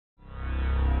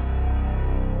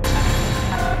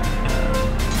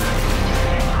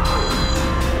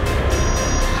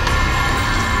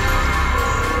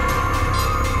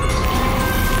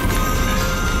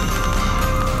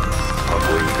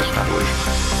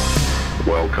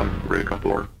Welcome,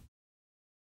 Ricci.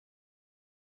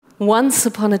 Once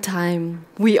upon a time,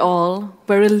 we all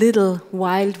were a little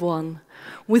wild one,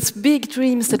 with big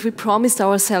dreams that we promised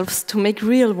ourselves to make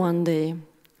real one day.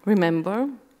 Remember?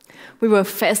 We were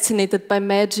fascinated by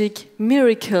magic,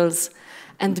 miracles,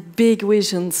 and big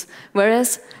visions,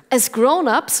 whereas as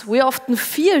grown-ups, we often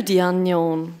fear the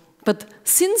unknown. But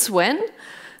since when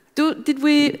did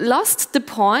we lost the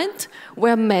point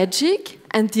where magic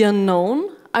and the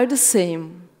unknown are the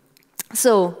same?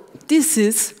 So, this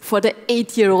is for the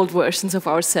 8-year-old versions of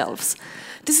ourselves.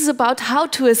 This is about how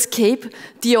to escape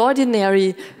the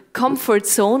ordinary comfort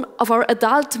zone of our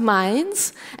adult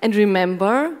minds and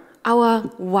remember our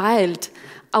wild,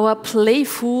 our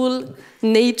playful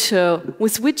nature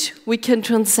with which we can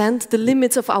transcend the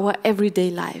limits of our everyday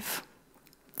life.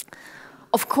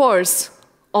 Of course,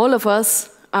 all of us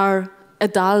are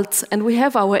adults and we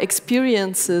have our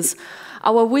experiences,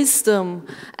 our wisdom,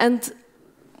 and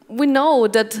we know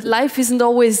that life isn't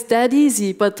always that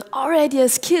easy, but already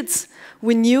as kids,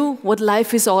 we knew what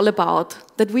life is all about,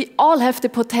 that we all have the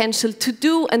potential to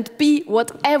do and be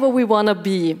whatever we want to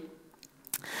be.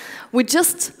 We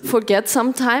just forget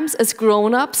sometimes as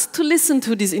grown-ups to listen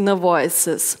to these inner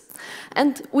voices.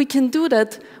 And we can do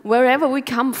that wherever we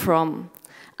come from.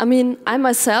 I mean, I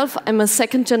myself, I'm a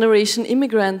second-generation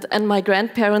immigrant and my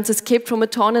grandparents escaped from a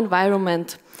torn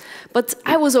environment. But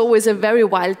I was always a very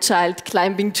wild child,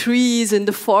 climbing trees in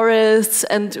the forests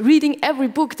and reading every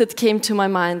book that came to my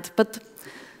mind. But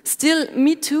still,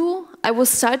 me too, I was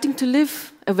starting to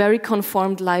live a very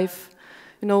conformed life.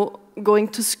 You know, going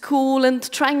to school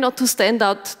and trying not to stand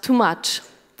out too much.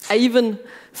 I even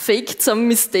faked some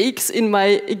mistakes in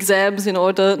my exams in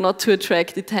order not to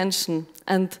attract attention.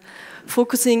 And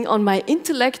focusing on my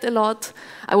intellect a lot,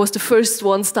 I was the first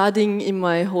one studying in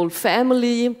my whole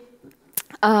family.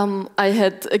 I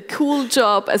had a cool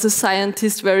job as a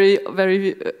scientist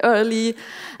very early,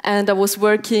 and I was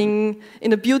working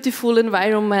in a beautiful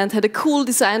environment, had a cool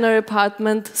designer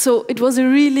apartment, so it was a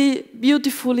really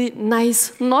beautifully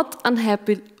nice, not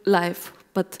unhappy life.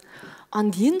 But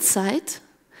on the inside,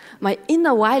 my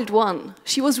inner wild one,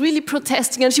 she was really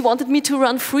protesting and she wanted me to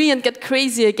run free and get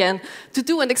crazy again, to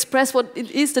do and express what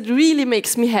it is that really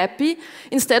makes me happy,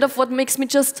 instead of what makes me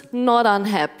just not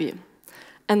unhappy.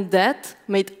 And that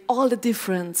made all the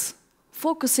difference,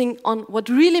 focusing on what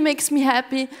really makes me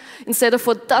happy instead of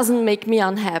what doesn't make me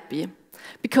unhappy.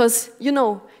 Because, you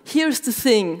know, here's the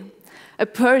thing, a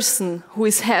person who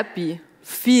is happy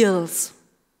feels.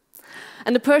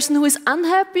 And a person who is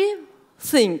unhappy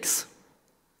thinks.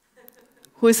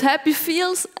 Who is happy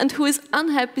feels, and who is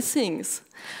unhappy thinks.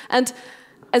 And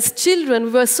as children,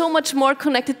 we were so much more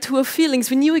connected to our feelings.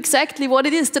 We knew exactly what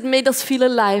it is that made us feel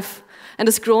alive. And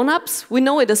as grown-ups, we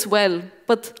know it as well,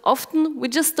 but often we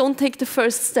just don't take the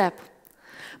first step.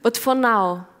 But for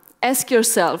now, ask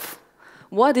yourself,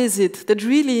 what is it that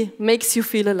really makes you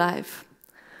feel alive?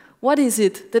 What is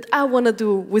it that I want to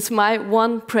do with my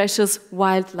one precious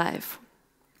wild life?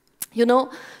 You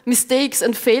know, mistakes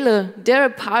and failure, they're a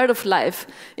part of life.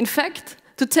 In fact,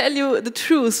 to tell you the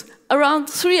truth, around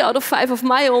 3 out of 5 of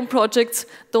my own projects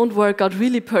don't work out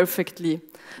really perfectly.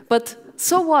 But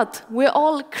so what? We're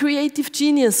all creative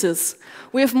geniuses.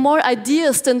 We have more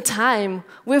ideas than time.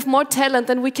 We have more talent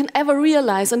than we can ever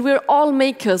realize, and we're all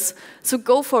makers. So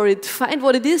go for it. Find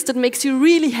what it is that makes you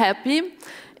really happy,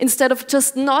 instead of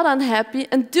just not unhappy,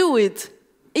 and do it.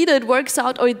 Either it works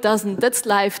out or it doesn't. That's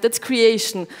life, that's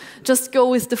creation. Just go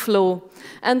with the flow.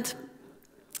 And,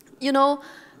 you know,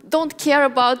 don't care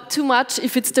about too much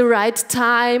if it's the right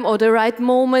time or the right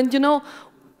moment, you know.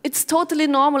 It's totally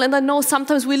normal, and I know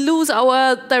sometimes we lose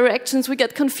our directions, we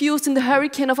get confused in the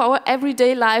hurricane of our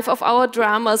everyday life, of our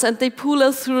dramas, and they pull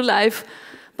us through life.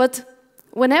 But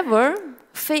whenever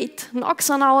fate knocks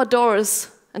on our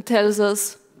doors and tells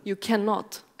us, you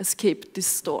cannot escape this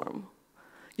storm,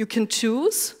 you can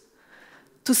choose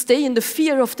to stay in the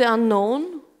fear of the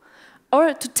unknown,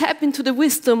 or to tap into the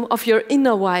wisdom of your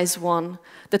inner wise one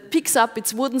that picks up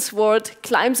its wooden sword,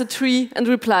 climbs a tree, and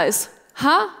replies,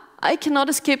 huh? I cannot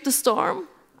escape the storm.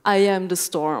 I am the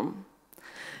storm.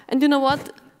 And you know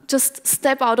what? Just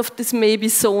step out of this maybe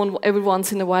zone every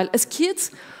once in a while. As kids,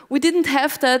 we didn't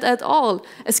have that at all.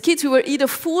 As kids, we were either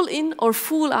full in or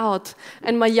full out.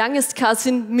 And my youngest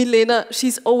cousin, Milena,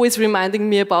 she's always reminding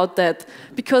me about that.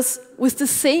 Because with the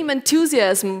same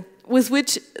enthusiasm with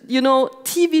which, you know,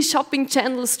 TV shopping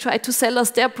channels try to sell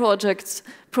us their products,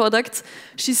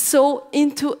 she's so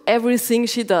into everything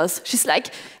she does. She's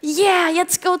like, yeah,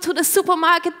 let's go to the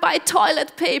supermarket, buy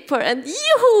toilet paper, and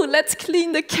yoo-hoo, let's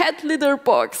clean the cat litter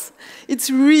box. It's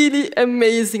really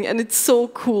amazing, and it's so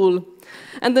cool.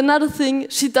 And another thing,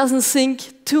 she doesn't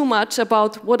think too much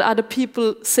about what other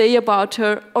people say about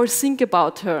her or think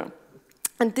about her.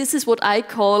 And this is what I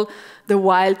call the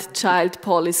wild child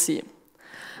policy.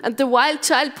 And the wild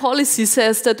child policy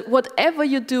says that whatever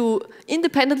you do,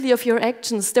 independently of your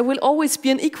actions, there will always be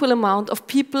an equal amount of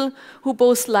people who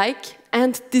both like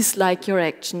and dislike your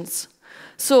actions.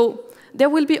 So there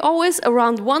will be always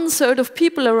around 1/3 of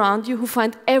people around you who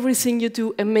find everything you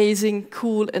do amazing,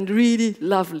 cool, and really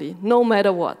lovely, no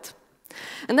matter what.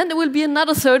 And then there will be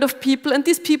another 1/3 of people, and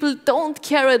these people don't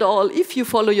care at all if you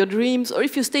follow your dreams or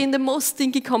if you stay in the most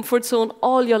stinky comfort zone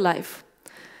all your life.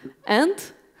 And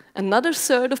another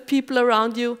 1/3 of people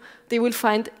around you, they will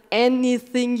find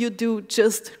anything you do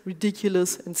just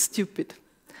ridiculous and stupid.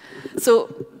 So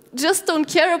just don't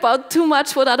care about too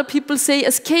much what other people say.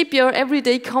 Escape your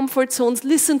everyday comfort zones.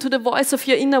 Listen to the voice of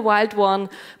your inner wild one.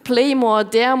 Play more,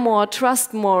 dare more,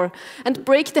 trust more. And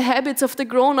break the habits of the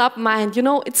grown-up mind. You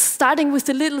know, it's starting with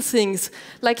the little things,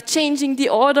 like changing the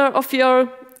order of your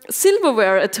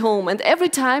silverware at home. And every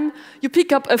time you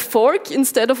pick up a fork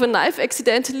instead of a knife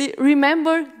accidentally,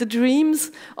 remember the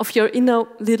dreams of your inner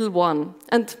little one.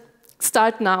 And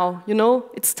start now, you know,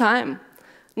 it's time.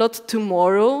 Not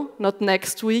tomorrow, not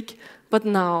next week, but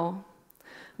now.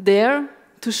 Dare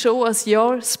to show us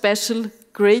your special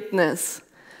greatness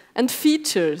and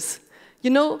features. You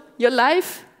know, your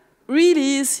life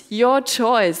really is your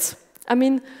choice. I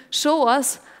mean, show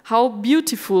us how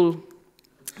beautiful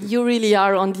you really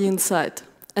are on the inside.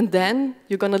 And then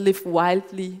you're gonna live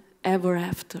wildly ever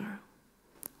after.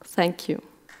 Thank you.